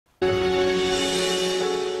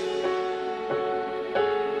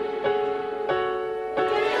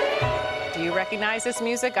recognize this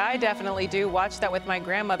music? I definitely do. Watch that with my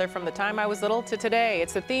grandmother from the time I was little to today.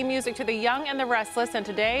 It's the theme music to The Young and the Restless, and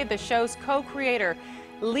today the show's co-creator,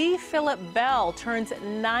 Lee Phillip Bell, turns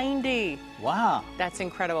 90. Wow. That's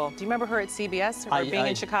incredible. Do you remember her at CBS or being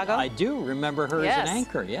in Chicago? I do remember her as an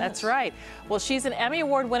anchor, yes. That's right. Well, she's an Emmy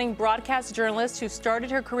Award-winning broadcast journalist who started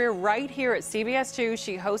her career right here at CBS 2.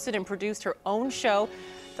 She hosted and produced her own show,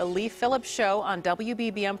 The Lee Phillip Show, on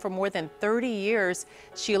WBBM for more than 30 years.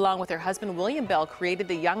 She, along with her husband, William Bell, created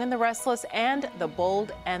The Young and the Restless and The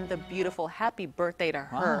Bold and the Beautiful. Happy birthday to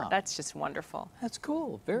her. Wow. That's just wonderful. That's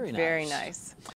cool. Very nice. Very nice.